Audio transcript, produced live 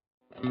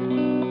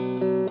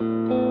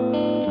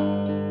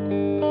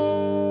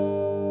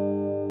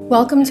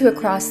Welcome to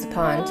Across the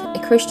Pond,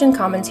 a Christian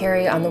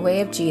commentary on the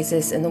way of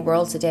Jesus in the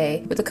world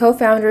today, with the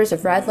co-founders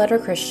of Red Letter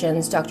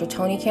Christians, Dr.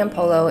 Tony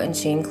Campolo and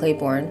Shane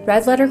Claiborne.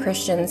 Red Letter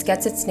Christians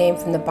gets its name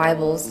from the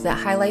Bibles that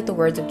highlight the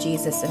words of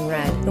Jesus in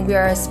red, and we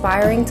are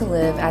aspiring to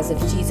live as if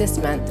Jesus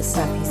meant the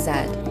stuff he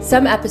said.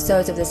 Some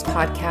episodes of this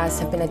podcast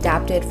have been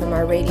adapted from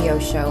our radio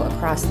show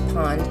Across the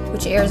Pond,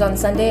 which airs on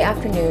Sunday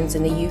afternoons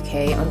in the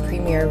UK on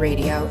Premier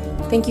Radio.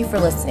 Thank you for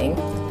listening.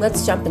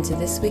 Let's jump into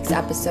this week's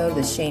episode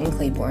with Shane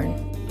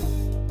Claiborne.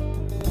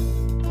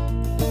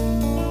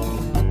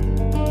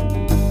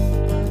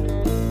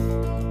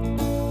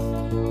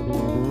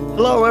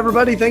 Hello,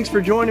 everybody. Thanks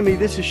for joining me.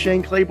 This is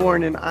Shane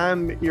Claiborne, and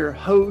I'm your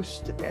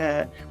host.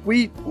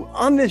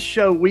 On this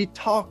show, we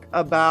talk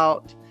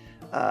about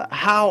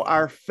how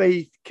our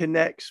faith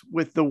connects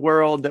with the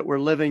world that we're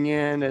living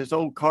in. As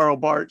old Karl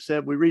Barth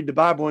said, we read the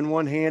Bible in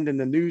one hand and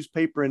the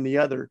newspaper in the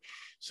other,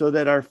 so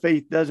that our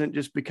faith doesn't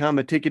just become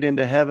a ticket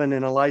into heaven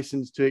and a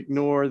license to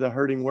ignore the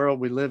hurting world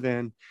we live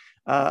in.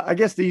 I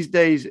guess these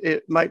days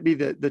it might be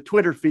the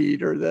Twitter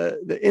feed or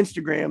the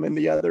Instagram and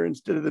the other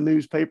instead of the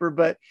newspaper,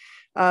 but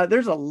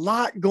there's a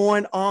lot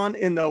going on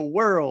in the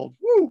world.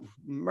 Woo,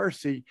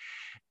 mercy.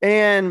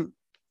 And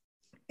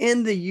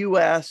in the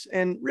U.S.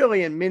 and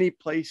really in many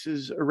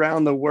places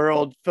around the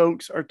world,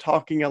 folks are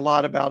talking a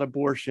lot about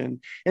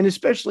abortion, and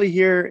especially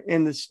here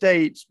in the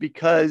States,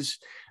 because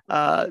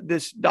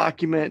this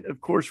document, of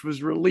course,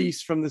 was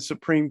released from the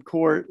Supreme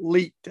Court,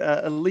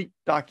 a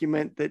leaked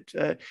document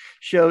that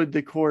showed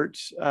the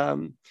court's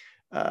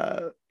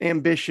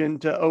ambition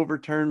to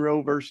overturn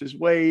Roe versus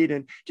Wade.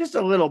 And just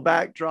a little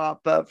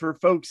backdrop for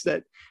folks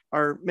that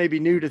are maybe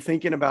new to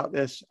thinking about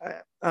this,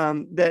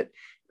 the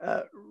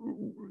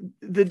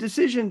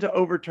decision to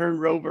overturn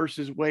Roe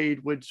versus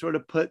Wade would sort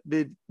of put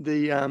the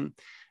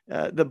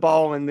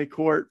ball in the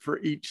court for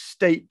each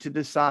state to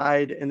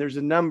decide. And there's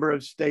a number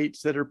of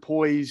states that are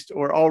poised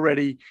or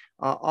already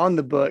on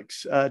the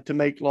books to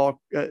make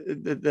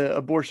the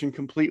abortion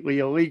completely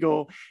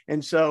illegal.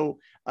 And so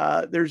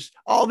there's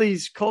all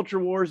these culture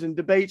wars and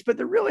debates, but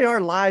there really are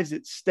lives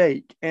at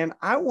stake. And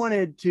I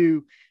wanted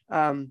to,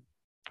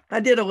 I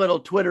did a little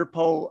Twitter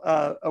poll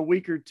a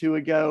week or two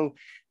ago,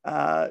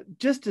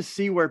 just to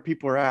see where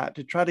people are at,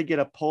 to try to get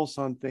a pulse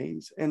on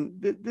things.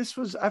 And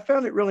I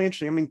found it really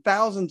interesting. I mean,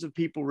 thousands of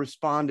people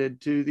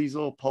responded to these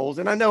little polls.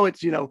 And I know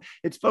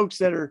it's folks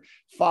that are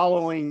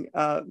following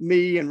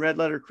me and Red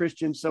Letter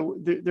Christians. So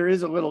there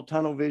is a little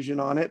tunnel vision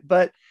on it.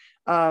 But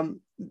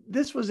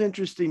this was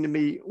interesting to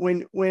me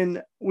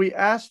when we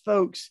asked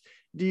folks,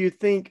 do you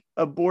think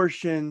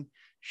abortion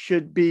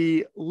should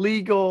be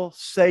legal,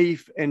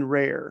 safe, and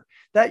rare?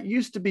 That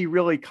used to be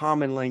really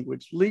common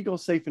language: legal,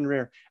 safe, and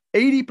rare.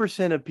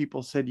 80% of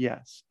people said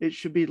yes, it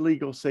should be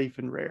legal, safe,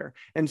 and rare.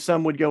 And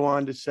some would go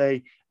on to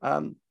say,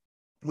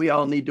 we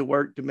all need to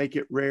work to make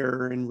it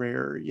rarer and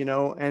rarer,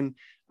 and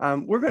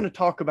we're going to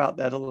talk about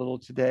that a little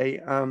today.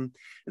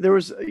 There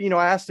was,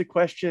 I asked a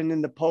question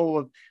in the poll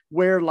of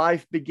where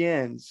life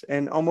begins,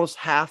 and almost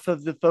half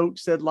of the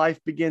folks said life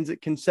begins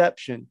at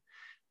conception.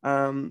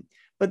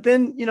 But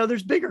then,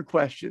 there's bigger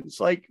questions,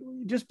 like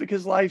just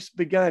because life's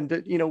begun,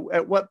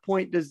 at what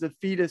point does the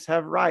fetus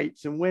have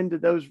rights, and when do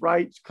those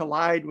rights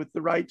collide with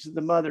the rights of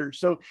the mother?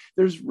 So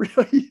there's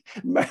really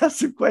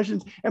massive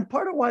questions. And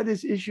part of why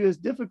this issue is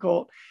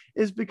difficult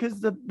is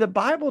because the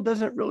Bible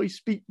doesn't really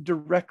speak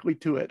directly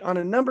to it. On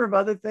a number of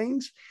other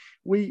things,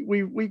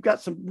 we've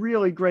got some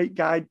really great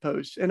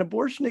guideposts, and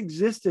abortion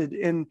existed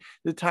in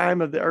the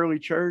time of the early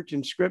church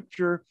and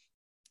scripture.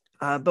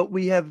 But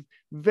we have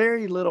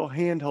very little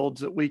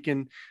handholds that we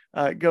can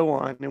go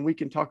on, and we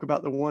can talk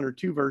about the one or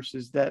two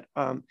verses that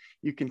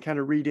you can kind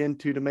of read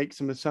into to make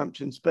some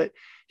assumptions. But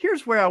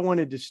here's where I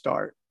wanted to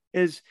start: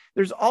 is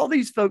there's all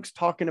these folks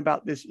talking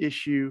about this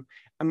issue.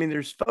 I mean,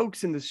 there's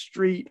folks in the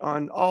street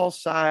on all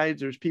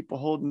sides. There's people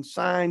holding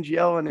signs,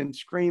 yelling and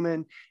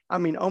screaming. I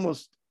mean,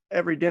 almost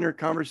every dinner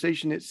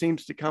conversation it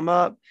seems to come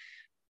up,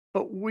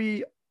 but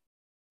we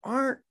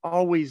aren't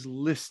always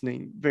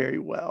listening very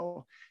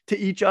well to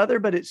each other,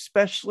 but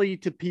especially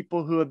to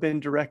people who have been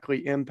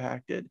directly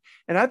impacted.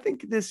 And I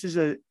think this is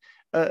a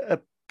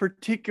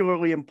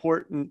particularly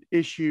important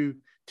issue,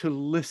 to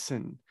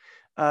listen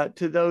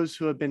to those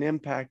who have been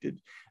impacted.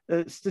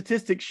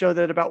 Statistics show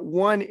that about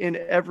 1 in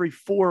every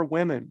 4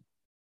 women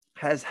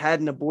has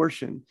had an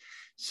abortion.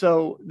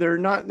 So they're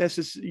not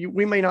necessarily,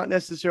 we may not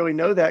necessarily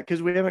know that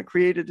because we haven't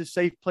created a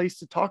safe place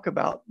to talk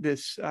about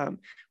this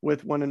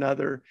with one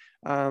another.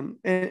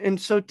 And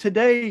so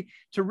today,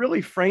 to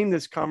really frame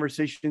this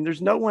conversation,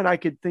 there's no one I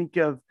could think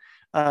of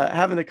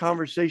having the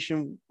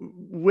conversation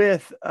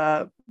with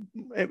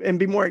and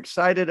be more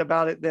excited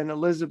about it than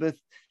Elizabeth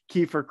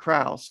Kiefer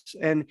Krause.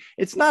 And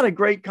it's not a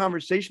great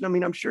conversation. I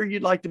mean, I'm sure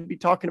you'd like to be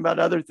talking about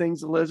other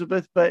things,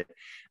 Elizabeth, but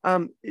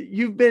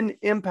you've been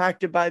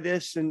impacted by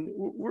this, and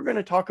we're going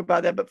to talk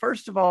about that. But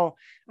first of all,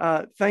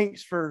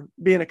 thanks for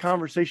being a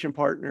conversation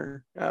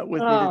partner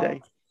with me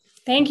today.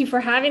 Thank you for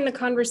having the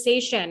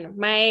conversation.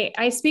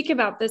 I speak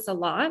about this a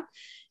lot.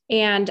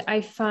 And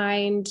I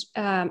find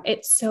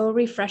it's so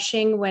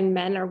refreshing when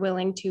men are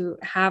willing to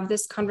have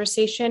this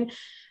conversation,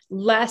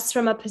 less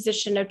from a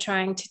position of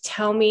trying to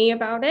tell me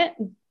about it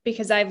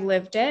because I've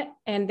lived it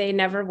and they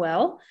never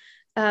will.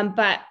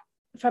 But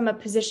from a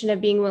position of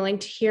being willing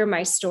to hear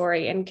my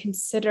story and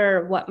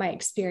consider what my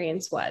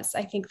experience was.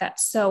 I think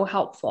that's so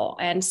helpful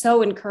and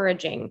so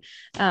encouraging.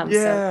 So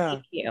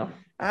thank you.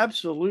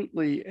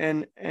 Absolutely.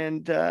 And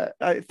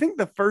I think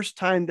the first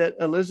time that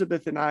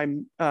Elizabeth and I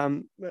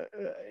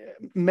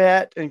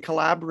met and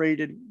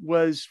collaborated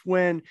was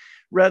when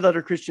Red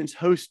Letter Christians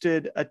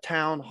hosted a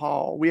town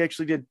hall. We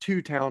actually did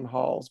 2 town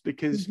halls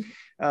because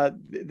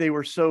they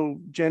were so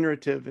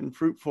generative and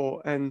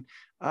fruitful. And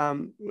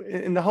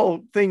the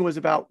whole thing was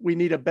about, we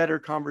need a better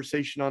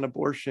conversation on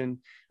abortion.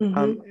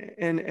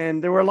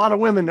 And there were a lot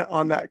of women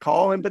on that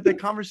call, but the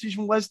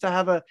conversation was to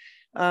have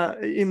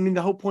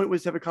the whole point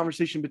was to have a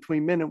conversation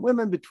between men and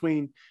women,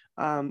 between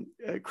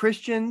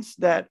Christians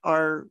that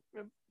are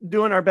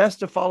doing our best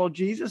to follow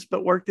Jesus,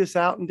 but work this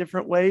out in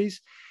different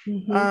ways.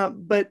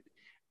 But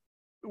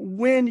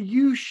when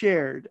you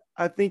shared,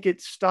 I think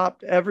it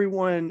stopped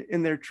everyone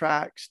in their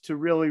tracks to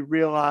really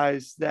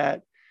realize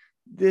that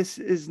this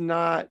is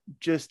not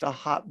just a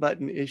hot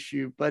button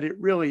issue, but it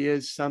really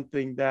is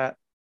something that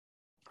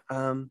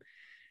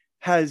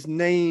has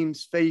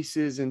names,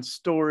 faces, and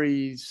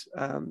stories,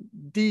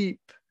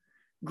 deep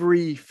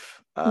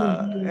grief.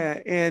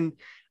 And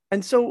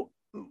so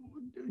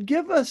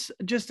give us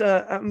just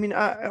I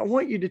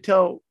want you to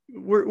tell,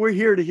 we're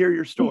here to hear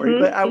your story,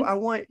 but I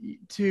want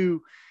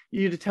you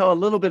to tell a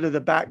little bit of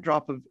the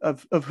backdrop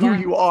of who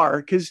you are.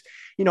 Because,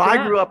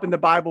 I grew up in the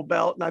Bible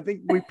Belt, and I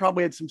think we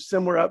probably had some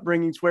similar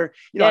upbringings where,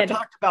 I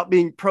talked about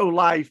being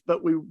pro-life,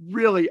 but we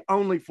really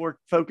only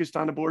focused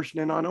on abortion,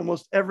 and on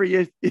almost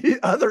every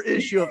other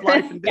issue of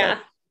life and death,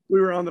 we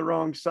were on the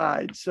wrong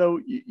side. So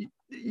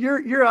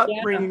your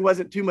upbringing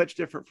wasn't too much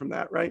different from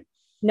that, right?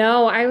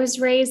 No, I was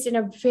raised in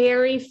a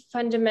very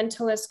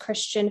fundamentalist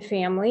Christian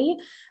family.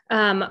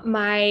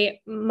 My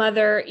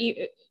mother,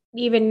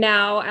 even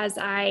now, as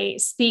I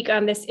speak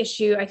on this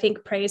issue, I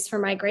think prays for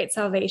my great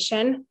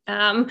salvation,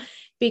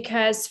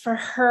 because for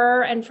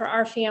her and for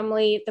our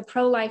family, the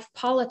pro-life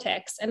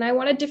politics, and I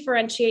want to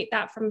differentiate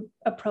that from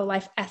a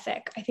pro-life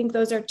ethic. I think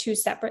those are 2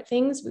 separate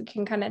things we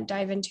can kind of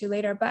dive into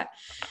later, but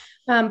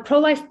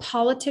pro-life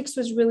politics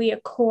was really a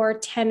core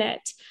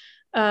tenet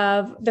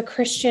of the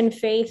Christian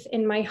faith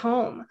in my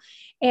home.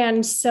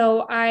 And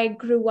so I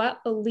grew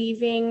up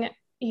believing,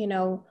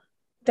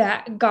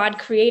 that God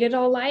created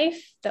all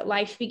life, that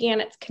life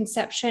began at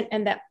conception,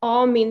 and that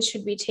all means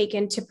should be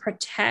taken to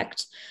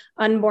protect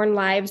unborn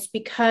lives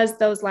because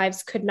those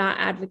lives could not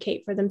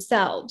advocate for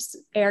themselves.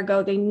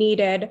 Ergo, they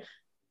needed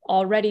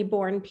already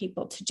born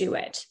people to do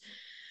it.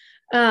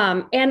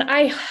 And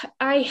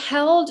I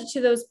held to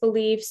those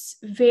beliefs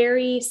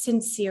very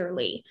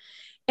sincerely.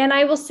 And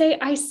I will say,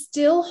 I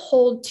still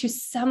hold to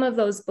some of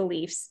those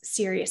beliefs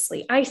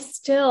seriously. I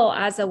still,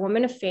 as a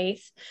woman of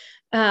faith,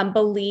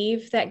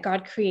 believe that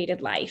God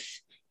created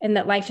life and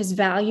that life is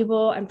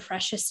valuable and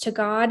precious to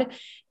God,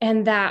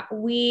 and that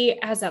we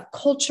as a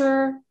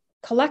culture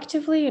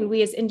collectively and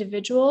we as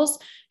individuals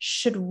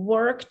should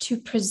work to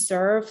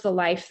preserve the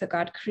life that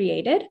God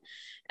created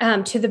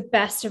to the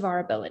best of our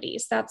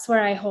abilities. That's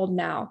where I hold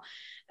now.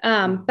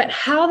 But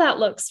how that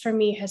looks for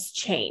me has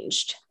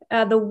changed.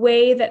 The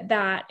way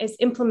that is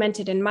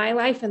implemented in my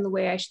life and the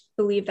way I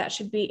believe that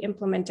should be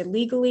implemented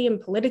legally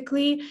and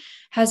politically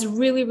has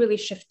really, really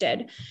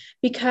shifted.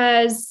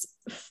 Because,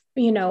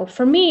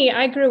 for me,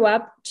 I grew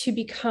up to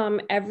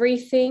become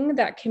everything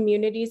that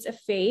communities of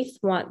faith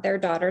want their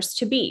daughters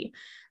to be.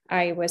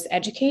 I was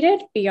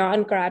educated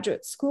beyond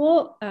graduate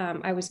school.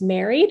 I was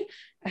married.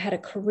 I had a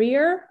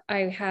career.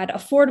 I had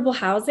affordable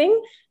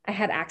housing. I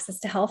had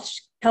access to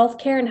health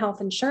care and health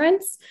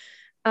insurance.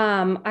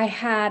 I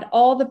had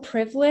all the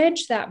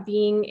privilege that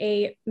being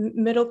a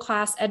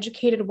middle-class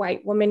educated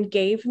white woman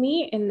gave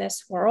me in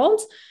this world,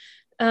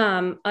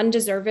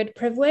 undeserved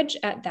privilege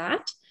at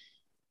that.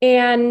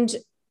 And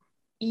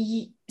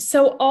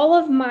so all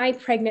of my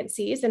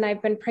pregnancies, and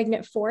I've been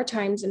pregnant 4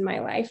 times in my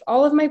life,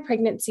 all of my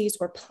pregnancies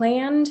were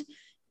planned,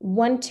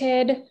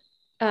 wanted,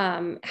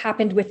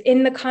 happened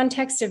within the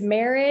context of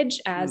marriage,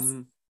 as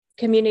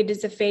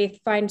communities of faith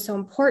find so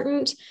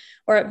important,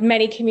 or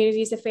many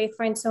communities of faith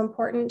find so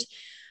important.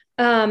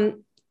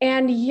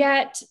 And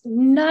yet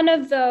none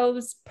of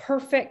those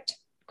perfect,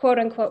 quote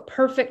unquote,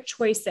 perfect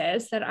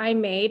choices that I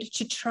made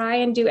to try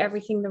and do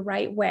everything the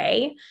right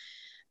way,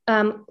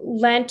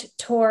 lent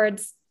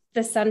towards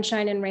the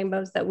sunshine and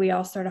rainbows that we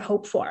all sort of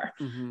hope for.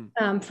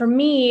 For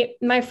me,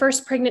 my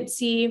first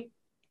pregnancy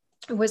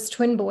was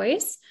twin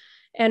boys,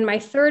 and my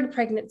third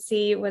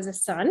pregnancy was a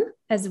son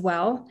as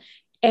well.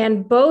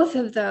 And both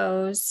of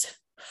those,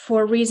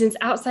 for reasons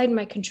outside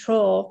my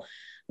control,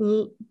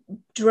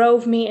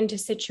 drove me into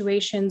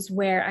situations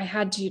where I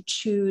had to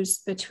choose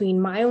between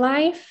my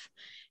life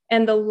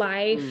and the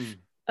life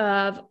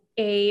of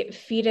a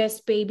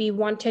fetus, baby,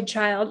 wanted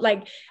child.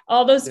 Like,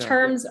 all those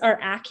terms are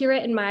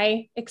accurate in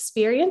my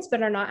experience,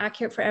 but are not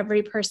accurate for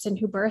every person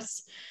who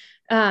births.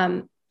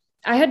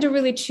 I had to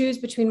really choose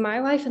between my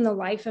life and the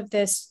life of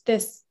this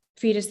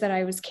fetus that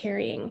I was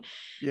carrying.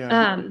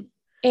 Yeah.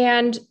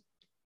 And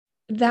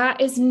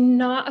that is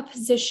not a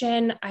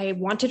position I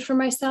wanted for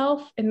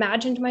myself,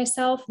 imagined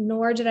myself,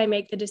 nor did I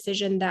make the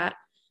decision that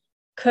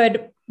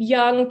could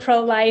young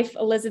pro-life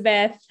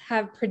Elizabeth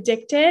have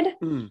predicted.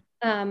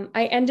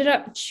 I ended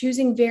up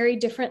choosing very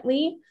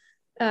differently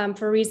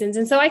for reasons.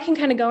 And so I can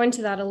kind of go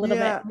into that a little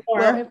bit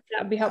more, if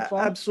that would be helpful.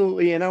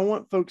 Absolutely. And I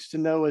want folks to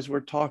know as we're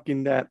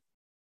talking that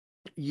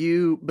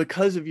you,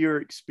 because of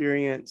your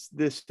experience,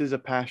 this is a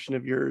passion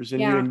of yours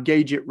and you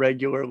engage it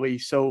regularly.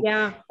 So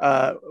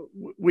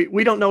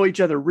we don't know each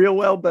other real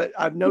well, but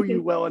I know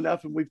you well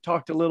enough, and we've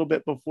talked a little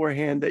bit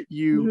beforehand that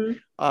you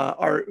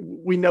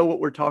we know what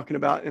we're talking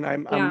about.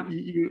 And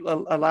you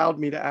allowed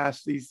me to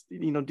ask these,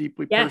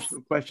 deeply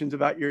personal questions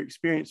about your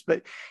experience.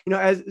 But,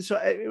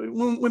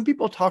 when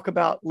people talk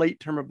about late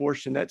term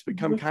abortion, that's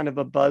become kind of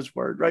a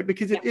buzzword, right?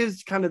 Because it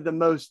is kind of the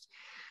most,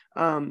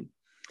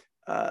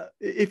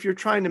 if you're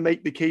trying to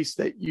make the case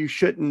that you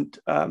shouldn't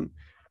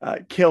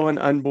kill an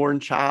unborn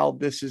child,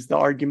 this is the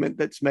argument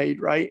that's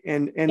made, right?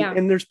 And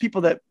there's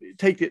people that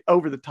take it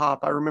over the top.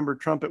 I remember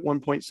Trump at one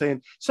point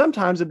saying,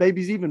 sometimes a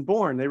baby's even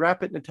born, they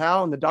wrap it in a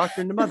towel and the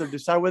doctor and the mother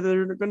decide whether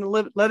they're going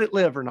to let it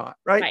live or not,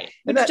 right?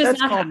 And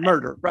that's called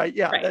murder, right?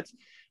 Yeah, that's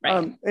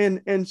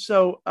and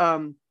so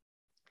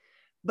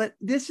but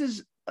this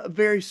is a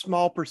very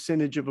small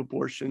percentage of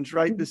abortions,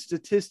 right? The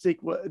statistic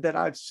that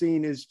I've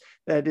seen is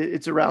that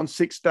it's around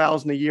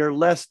 6,000 a year.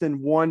 Less than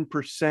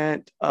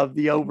 1% of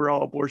the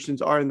overall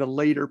abortions are in the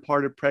later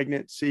part of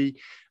pregnancy.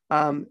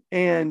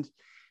 And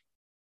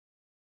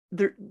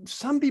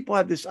some people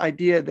have this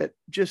idea that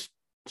just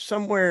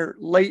somewhere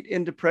late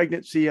into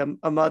pregnancy,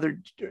 a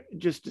mother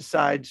just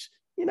decides,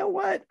 you know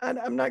what,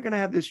 I'm not going to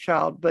have this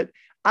child. But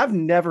I've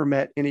never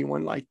met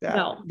anyone like that.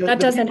 No, the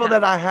people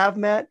that I have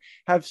met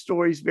have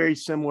stories very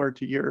similar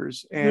to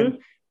yours. And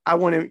I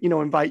want to,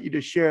 invite you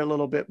to share a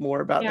little bit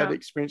more about that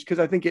experience, because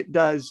I think it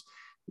does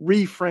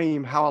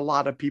reframe how a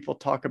lot of people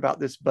talk about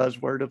this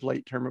buzzword of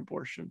late term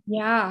abortion.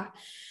 Yeah.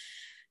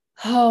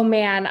 Oh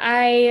man,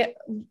 I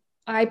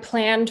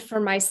planned for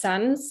my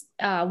sons,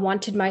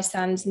 wanted my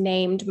sons,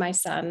 named my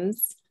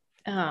sons.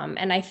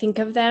 And I think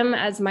of them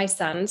as my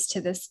sons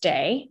to this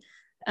day.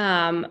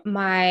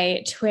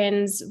 My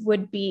twins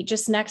would be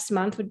just next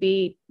month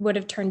would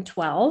have turned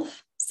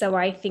 12. So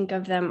I think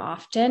of them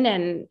often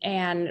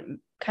and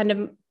kind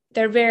of,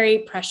 they're very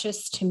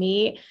precious to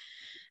me.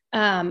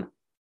 And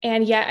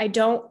yet I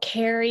don't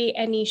carry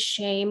any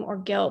shame or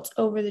guilt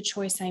over the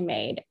choice I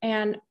made.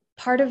 And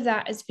part of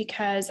that is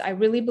because I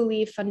really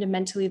believe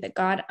fundamentally that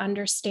God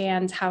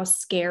understands how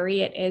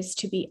scary it is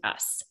to be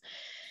us.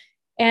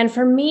 And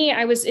for me,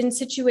 I was in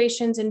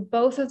situations in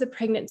both of the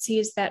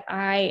pregnancies that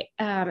I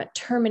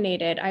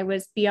terminated. I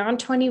was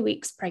beyond 20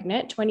 weeks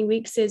pregnant. 20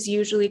 weeks is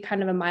usually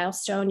kind of a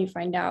milestone. You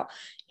find out,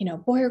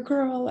 boy or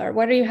girl, or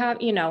what do you have,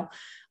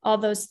 all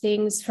those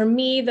things. For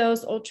me,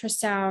 those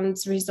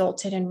ultrasounds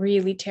resulted in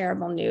really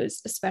terrible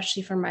news,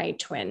 especially for my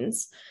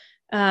twins.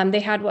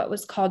 They had what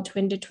was called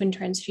twin-to-twin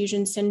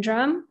transfusion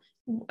syndrome.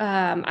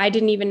 I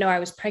didn't even know I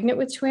was pregnant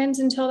with twins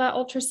until that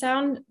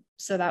ultrasound.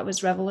 So that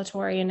was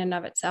revelatory in and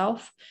of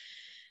itself.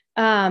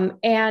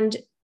 And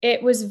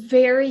it was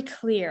very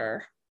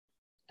clear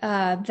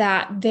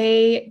that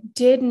they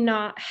did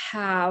not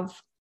have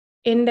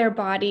in their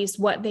bodies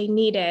what they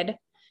needed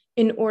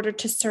in order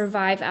to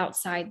survive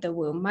outside the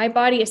womb. My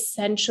body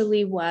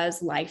essentially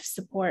was life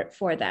support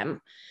for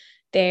them.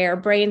 Their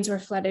brains were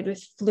flooded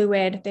with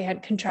fluid. They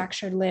had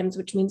contractured limbs,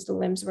 which means the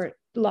limbs were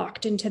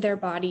locked into their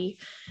body.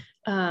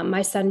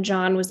 My son,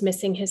 John, was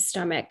missing his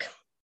stomach.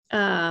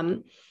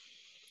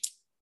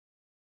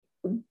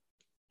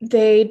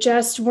 They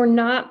just were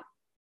not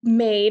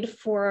made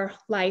for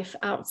life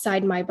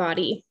outside my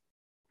body.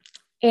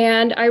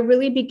 And I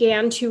really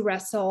began to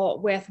wrestle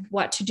with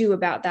what to do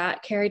about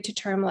that. Carry to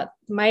term.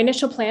 My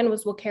initial plan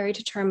was we'll carry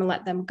to term and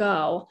let them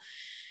go.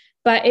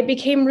 But it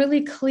became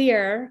really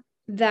clear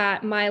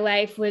that my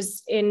life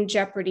was in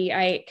jeopardy.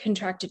 I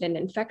contracted an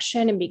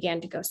infection and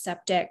began to go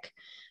septic.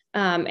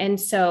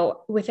 And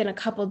so within a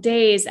couple of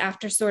days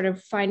after sort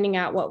of finding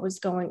out what was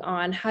going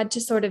on, had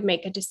to sort of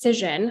make a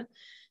decision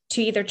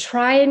to either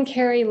try and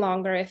carry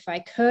longer if I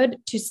could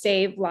to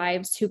save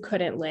lives who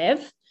couldn't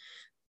live,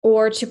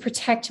 or to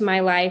protect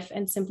my life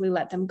and simply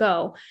let them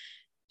go.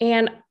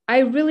 And I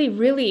really,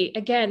 really,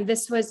 again,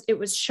 it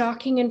was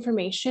shocking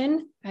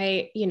information.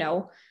 I,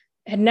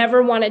 had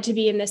never wanted to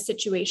be in this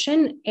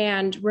situation,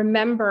 and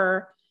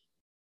remember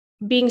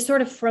being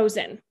sort of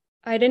frozen.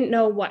 I didn't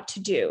know what to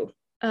do.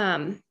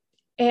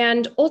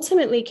 And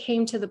ultimately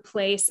came to the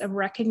place of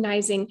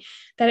recognizing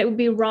that it would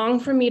be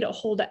wrong for me to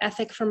hold an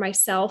ethic for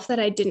myself that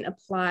I didn't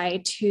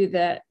apply to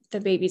the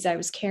babies I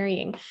was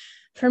carrying.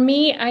 For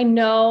me, I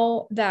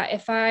know that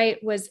if I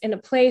was in a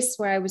place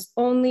where I was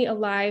only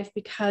alive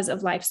because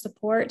of life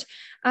support,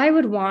 I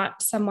would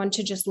want someone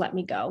to just let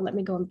me go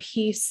in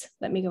peace,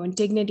 let me go in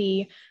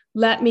dignity,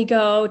 let me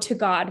go to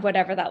God,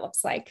 whatever that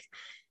looks like.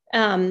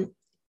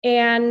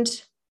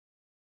 And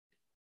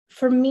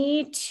for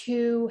me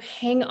to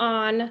hang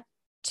on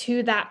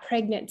to that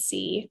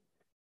pregnancy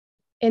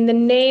in the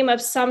name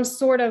of some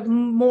sort of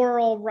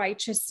moral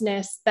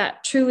righteousness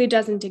that truly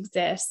doesn't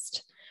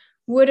exist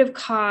would have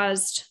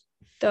caused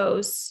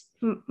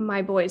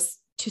my boys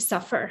to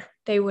suffer.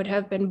 They would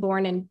have been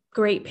born in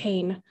great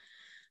pain.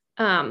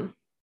 And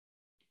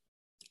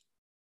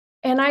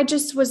I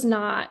just was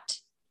not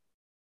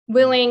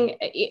willing.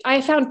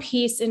 I found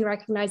peace in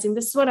recognizing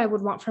this is what I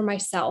would want for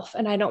myself.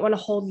 And I don't want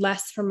to hold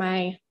less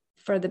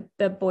for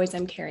the boys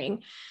I'm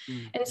carrying.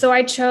 And so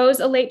I chose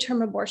a late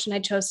term abortion. I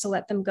chose to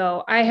let them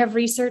go. I have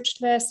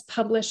researched this,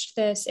 published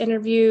this,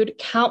 interviewed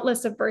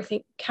countless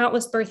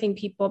birthing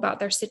people about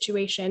their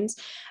situations.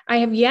 I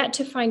have yet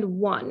to find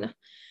one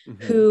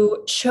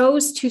who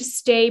chose to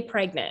stay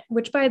pregnant,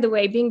 which, by the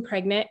way, being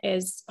pregnant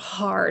is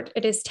hard.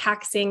 It is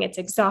taxing. It's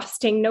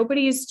exhausting.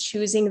 Nobody is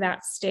choosing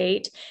that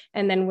state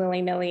and then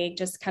willy-nilly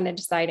just kind of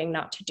deciding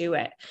not to do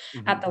it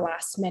at the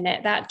last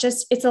minute.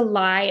 It's a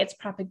lie. It's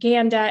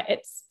propaganda.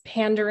 It's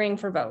pandering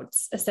for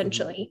votes,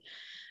 essentially.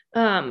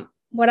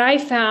 What I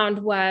found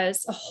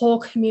was a whole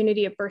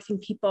community of birthing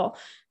people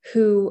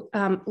who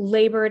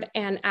labored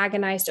and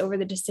agonized over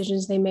the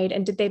decisions they made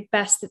and did the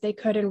best that they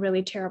could in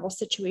really terrible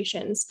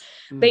situations.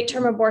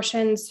 Late-term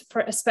abortions,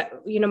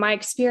 my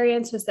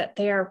experience was that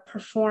they are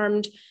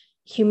performed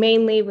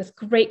humanely with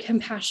great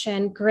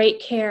compassion,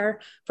 great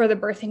care for the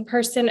birthing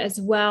person as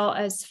well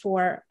as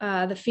for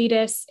the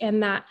fetus,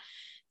 and that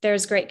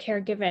there's great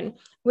care given.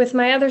 With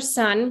my other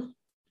son,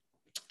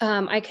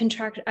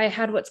 I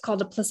had what's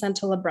called a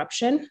placental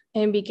abruption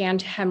and began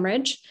to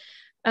hemorrhage.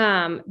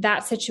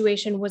 That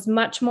situation was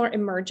much more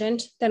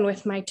emergent than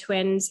with my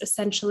twins.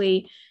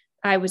 Essentially,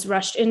 I was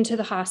rushed into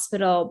the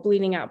hospital,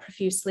 bleeding out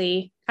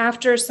profusely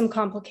after some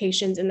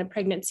complications in the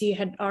pregnancy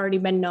had already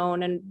been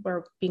known and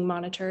were being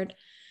monitored.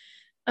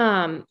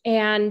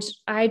 And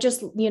I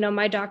just,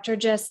 my doctor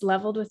just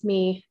leveled with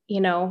me.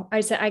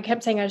 I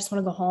kept saying, I just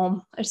want to go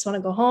home. I just want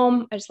to go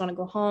home. I just want to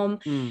go home.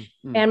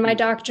 And my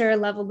doctor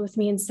leveled with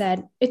me and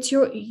said,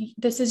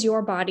 this is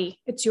your body.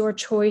 It's your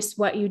choice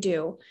what you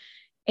do.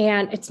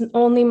 And it's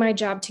only my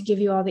job to give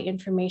you all the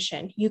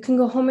information. You can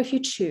go home if you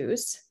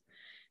choose,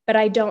 but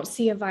I don't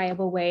see a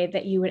viable way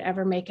that you would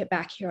ever make it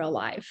back here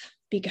alive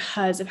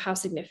because of how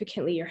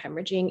significantly you're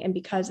hemorrhaging and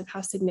because of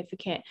how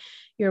significant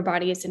your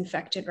body is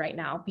infected right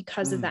now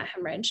because of that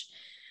hemorrhage.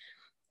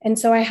 And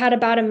so I had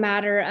about a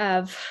matter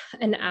of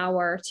an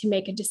hour to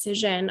make a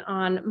decision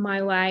on my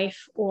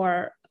life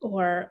or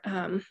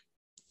the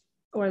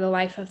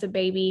life of the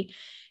baby.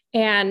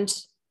 And,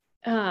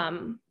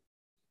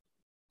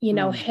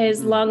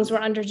 his lungs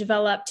were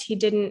underdeveloped.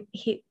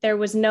 There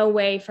was no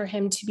way for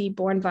him to be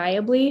born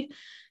viably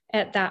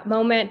at that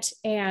moment.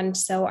 And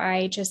so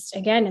I just,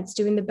 again, it's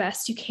doing the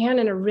best you can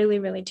in a really,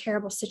 really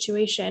terrible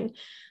situation.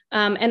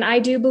 And I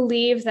do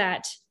believe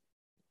that,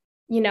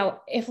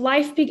 if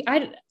life,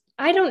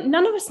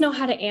 none of us know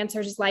how to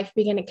answer, does life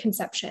begin at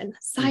conception?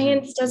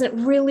 Science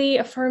doesn't really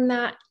affirm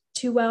that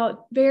too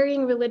well.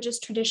 Varying religious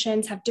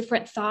traditions have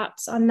different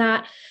thoughts on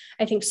that.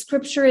 I think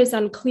scripture is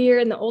unclear.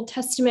 In the Old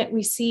Testament,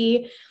 we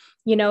see,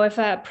 if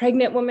a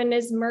pregnant woman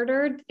is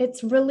murdered,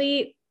 it's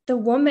really the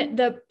woman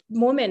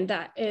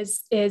that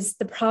is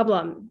the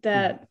problem.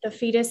 The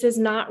fetus is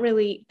not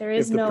really, there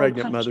is no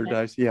pregnant punishment.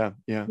 Mother dies.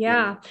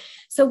 Yeah.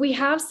 So we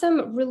have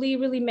some really,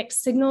 really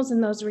mixed signals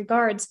in those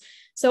regards.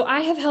 So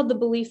I have held the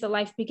belief that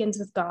life begins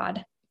with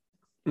God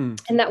and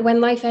that when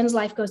life ends,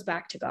 life goes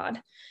back to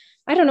God.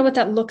 I don't know what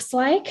that looks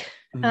like.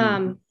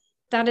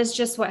 That is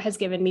just what has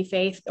given me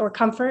faith or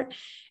comfort.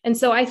 And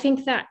so I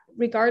think that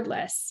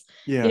regardless,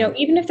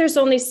 even if there's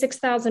only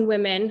 6,000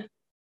 women,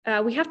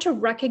 we have to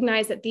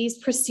recognize that these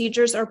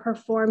procedures are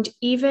performed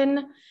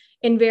even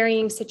in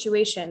varying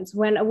situations.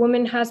 When a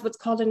woman has what's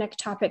called an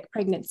ectopic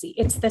pregnancy,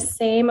 it's the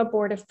same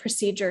abortive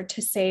procedure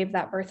to save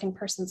that birthing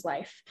person's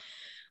life.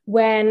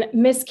 When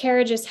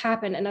miscarriages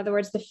happen, in other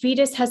words, the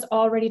fetus has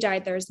already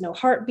died, there is no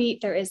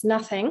heartbeat, there is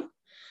nothing.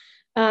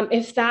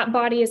 If that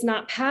body is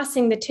not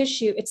passing the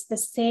tissue, it's the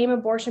same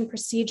abortion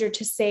procedure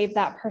to save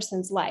that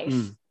person's life.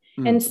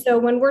 And so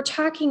when we're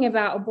talking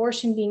about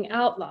abortion being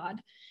outlawed,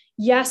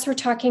 yes, we're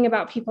talking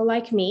about people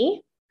like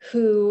me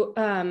who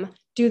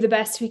do the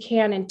best we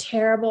can in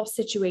terrible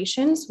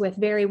situations with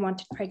very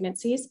wanted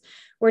pregnancies.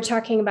 We're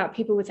talking about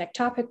people with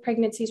ectopic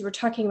pregnancies. We're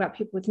talking about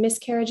people with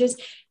miscarriages.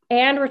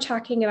 And we're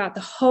talking about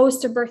the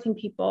host of birthing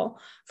people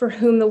for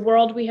whom the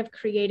world we have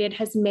created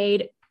has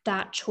made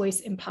that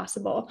choice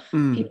impossible.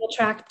 People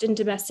trapped in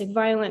domestic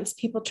violence,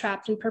 people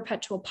trapped in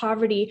perpetual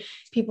poverty,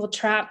 people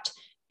trapped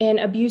in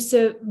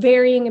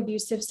varying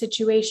abusive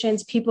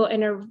situations, people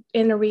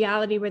in a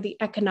reality where the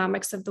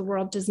economics of the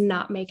world does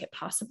not make it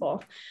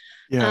possible.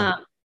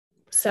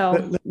 So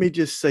let me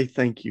just say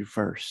thank you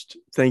first.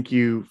 Thank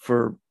you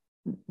for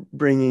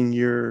bringing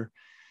your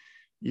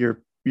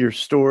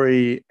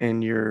story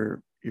and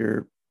your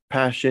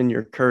passion,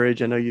 your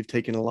courage. I know you've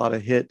taken a lot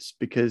of hits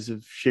because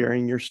of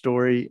sharing your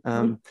story.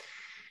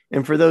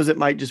 And for those that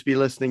might just be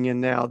listening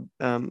in now,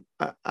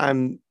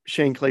 I'm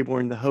Shane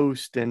Claiborne, the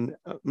host, and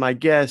my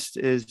guest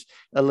is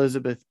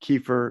Elizabeth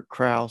Kiefer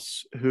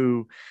Krause,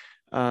 who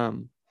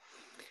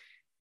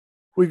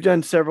we've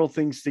done several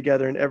things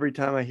together, and every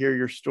time I hear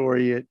your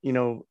story,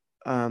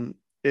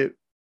 it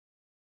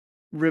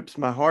rips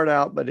my heart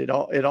out, but it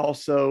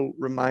also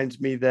reminds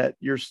me that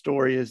your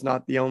story is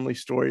not the only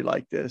story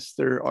like this.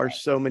 There are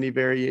so many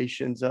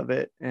variations of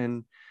it,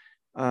 and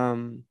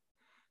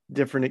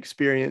different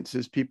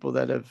experiences, people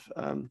that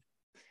have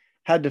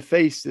had to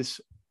face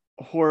this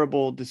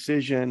horrible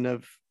decision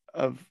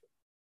of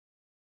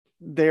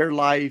their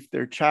life,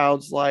 their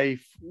child's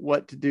life,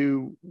 what to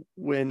do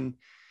when,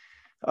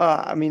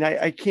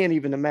 I can't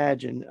even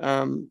imagine.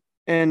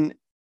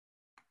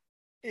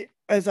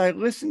 As I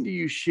listen to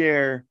you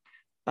share,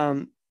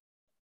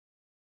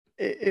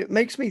 it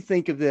makes me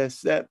think of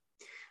this, that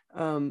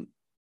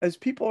as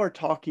people are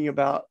talking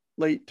about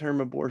late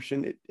term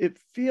abortion, it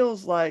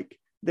feels like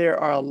there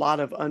are a lot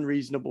of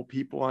unreasonable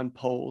people on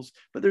polls,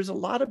 but there's a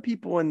lot of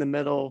people in the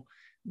middle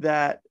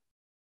that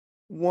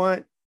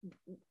want,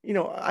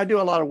 I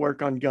do a lot of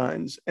work on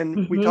guns,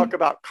 and we talk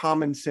about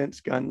common sense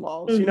gun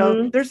laws.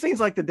 There's things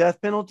like the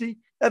death penalty.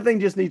 That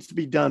thing just needs to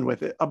be done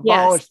with it.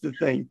 Abolish the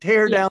thing,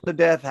 tear down the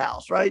death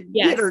house, right?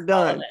 Get her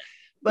done.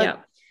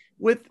 But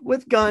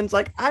with guns,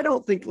 like, I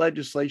don't think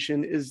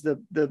legislation is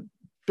the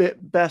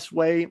best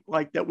way,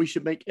 like that we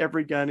should make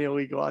every gun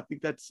illegal. I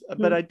think that's,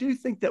 but I do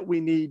think that we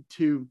need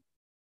to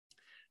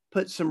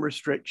put some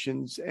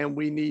restrictions, and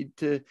we need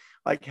to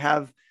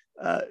have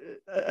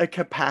a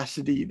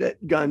capacity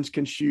that guns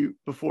can shoot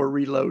before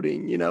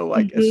reloading,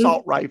 like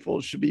assault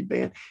rifles should be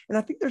banned. And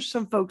I think there's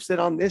some folks that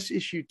on this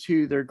issue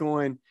too, they're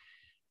going,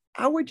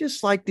 I would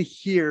just like to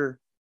hear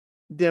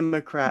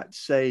Democrats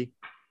say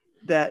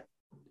that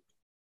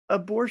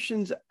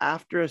abortions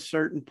after a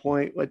certain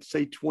point, let's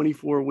say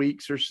 24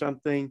 weeks or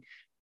something,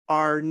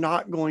 are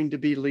not going to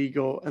be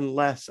legal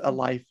unless a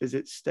life is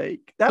at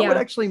stake. That would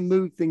actually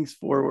move things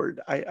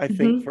forward, I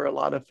think, for a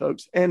lot of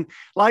folks. And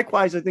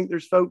likewise, I think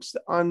there's folks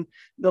on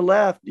the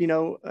left,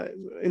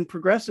 in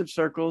progressive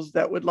circles,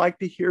 that would like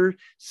to hear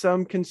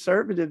some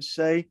conservatives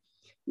say,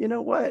 you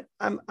know what,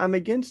 I'm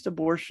against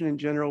abortion in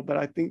general, but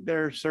I think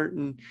there are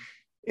certain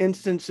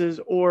instances,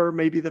 or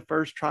maybe the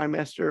first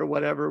trimester or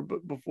whatever,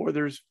 but before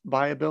there's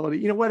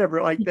viability,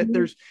 whatever, like that,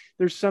 there's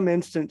some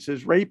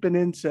instances, rape and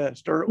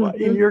incest, or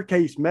in your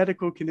case,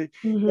 medical condition,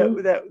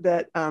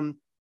 that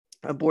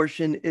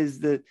abortion is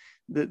the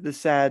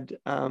sad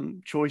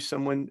choice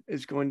someone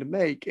is going to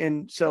make.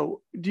 And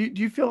so do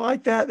you feel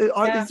like that?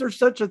 Is there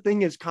such a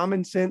thing as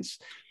common sense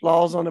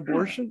laws on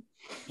abortion?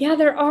 Yeah,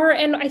 there are.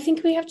 And I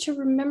think we have to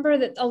remember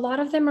that a lot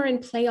of them are in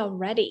play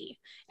already,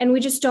 and we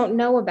just don't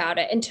know about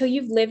it. Until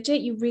you've lived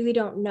it, you really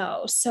don't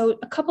know. So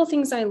a couple of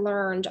things I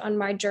learned on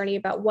my journey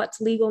about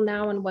what's legal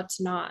now and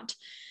what's not.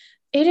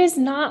 It is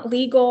not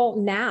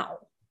legal now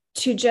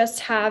to just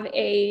have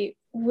a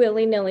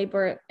willy-nilly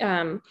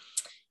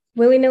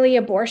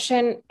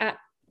abortion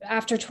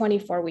after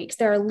 24 weeks.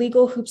 There are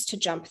legal hoops to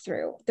jump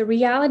through. The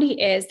reality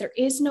is there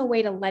is no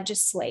way to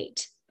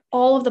legislate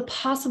all of the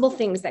possible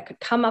things that could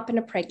come up in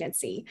a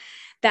pregnancy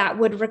that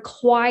would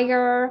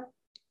require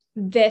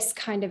this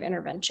kind of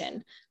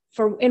intervention.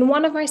 In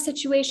one of my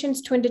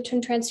situations,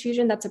 twin-to-twin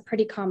transfusion, that's a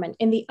pretty common.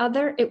 In the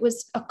other, it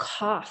was a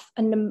cough.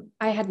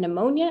 I had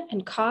pneumonia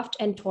and coughed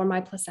and tore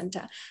my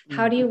placenta.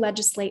 How do you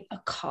legislate a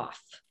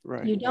cough?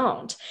 Right. You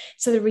don't.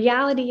 So the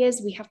reality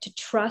is we have to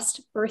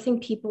trust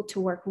birthing people to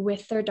work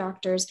with their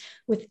doctors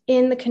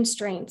within the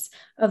constraints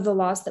of the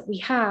laws that we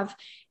have.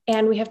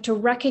 And we have to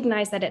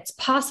recognize that it's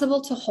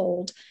possible to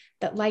hold,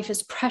 that life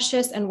is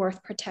precious and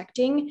worth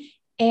protecting,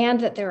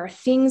 and that there are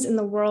things in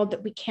the world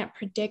that we can't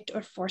predict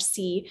or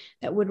foresee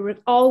that would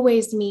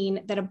always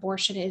mean that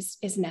abortion is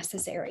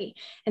necessary.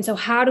 And so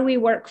how do we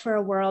work for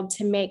a world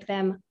to make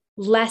them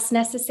less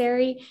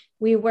necessary?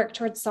 We work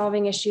towards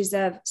solving issues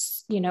of,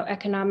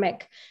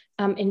 economic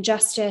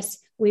injustice.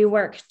 We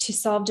work to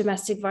solve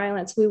domestic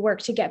violence. We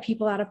work to get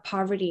people out of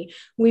poverty.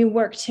 We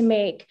work to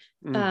make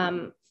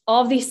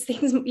all these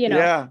things,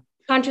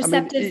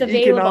 contraceptives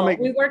available.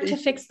 We work to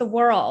fix the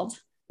world.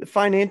 The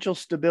financial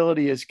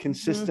stability is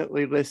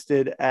consistently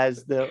listed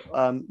as the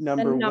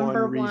number one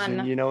reason,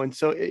 and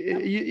so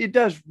it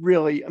does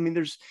really,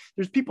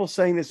 there's people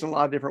saying this in a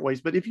lot of different ways,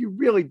 but if you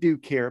really do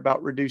care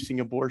about reducing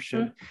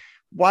abortion,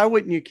 why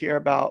wouldn't you care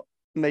about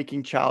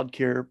making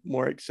childcare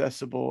more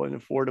accessible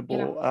and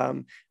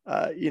affordable?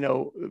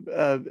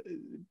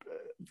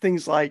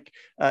 Things like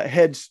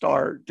Head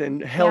Start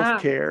and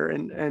healthcare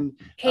and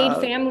paid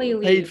family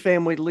leave. Paid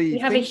family leave. We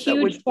have a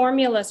huge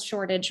formula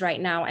shortage right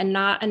now, and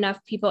not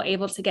enough people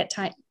able to get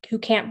time who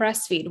can't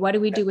breastfeed. What do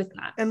we do with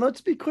that? And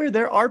let's be clear,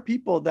 there are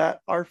people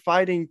that are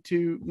fighting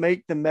to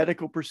make the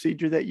medical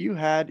procedure that you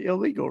had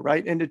illegal,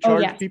 right? And to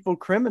charge people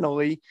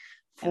criminally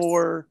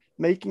for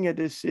making a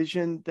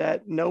decision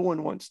that no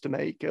one wants to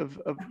make of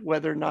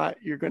whether or not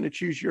you're going to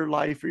choose your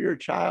life or your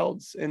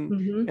child's.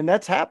 And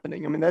that's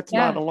happening. That's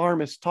not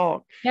alarmist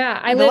talk. Yeah.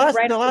 I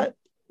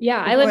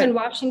live in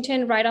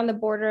Washington, right on the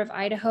border of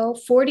Idaho.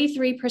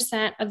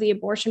 43% of the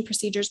abortion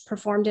procedures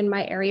performed in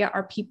my area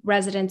are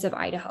residents of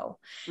Idaho,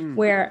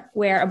 where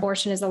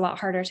abortion is a lot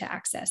harder to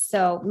access.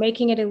 So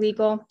making it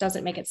illegal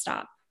doesn't make it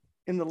stop.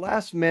 in the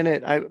last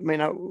minute,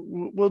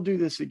 we'll do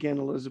this again,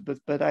 Elizabeth,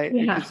 but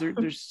because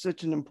there's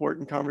such an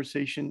important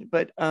conversation.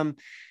 But I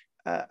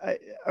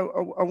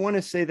want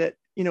to say that,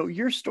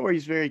 your story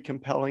is very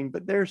compelling,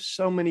 but there's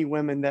so many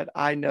women that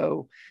I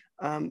know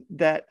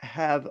that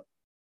have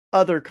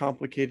other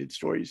complicated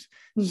stories.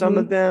 Mm-hmm. Some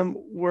of them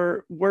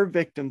were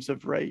victims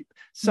of rape.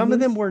 Some mm-hmm. of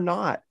them were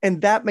not.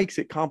 And that makes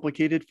it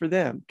complicated for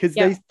them because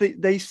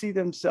they see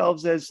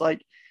themselves as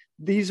like,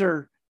 these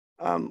are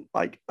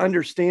like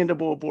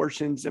understandable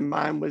abortions, and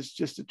mine was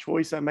just a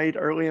choice I made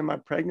early in my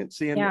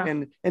pregnancy.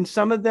 And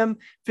some of them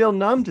feel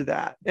numb to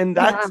that, and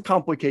that's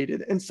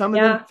complicated. And some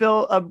of them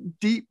feel a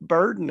deep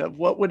burden of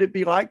what would it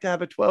be like to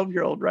have a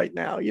 12-year-old right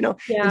now,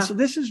 And so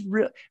this is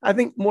real. I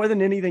think more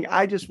than anything,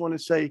 I just want to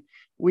say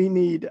we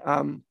need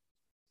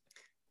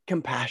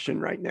compassion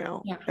right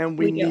now. And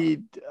we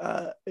need,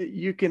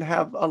 you can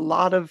have a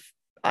lot of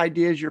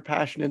ideas you're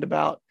passionate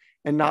about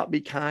and not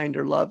be kind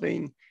or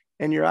loving.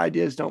 And your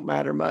ideas don't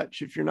matter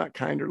much if you're not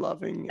kind or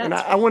loving. And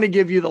I want to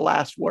give you the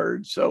last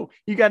word. So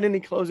you got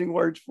any closing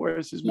words for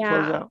us as we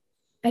close out?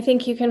 I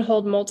think you can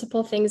hold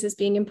multiple things as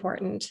being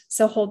important.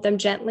 So hold them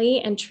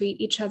gently and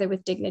treat each other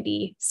with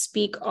dignity.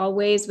 Speak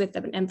always with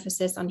an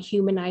emphasis on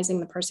humanizing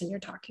the person you're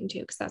talking to,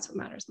 because that's what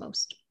matters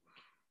most.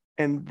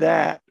 And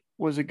that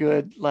was a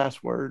good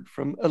last word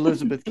from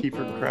Elizabeth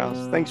Kiefer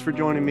Krause. Thanks for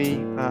joining me,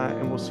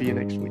 and we'll see you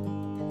next week.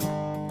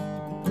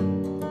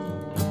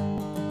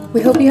 We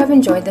hope you have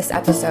enjoyed this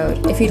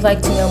episode. If you'd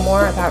like to know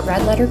more about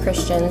Red Letter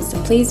Christians,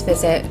 please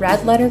visit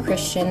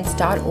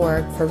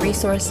redletterchristians.org for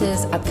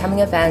resources, upcoming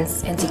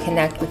events, and to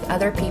connect with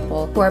other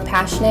people who are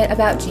passionate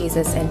about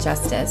Jesus and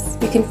justice.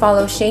 You can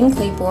follow Shane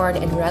Claiborne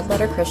and Red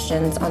Letter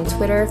Christians on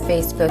Twitter,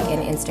 Facebook,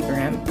 and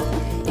Instagram.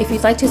 If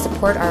you'd like to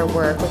support our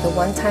work with a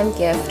one-time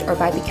gift or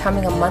by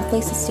becoming a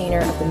monthly sustainer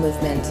of the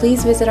movement,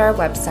 please visit our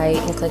website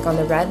and click on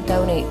the red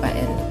donate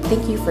button.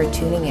 Thank you for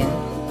tuning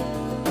in.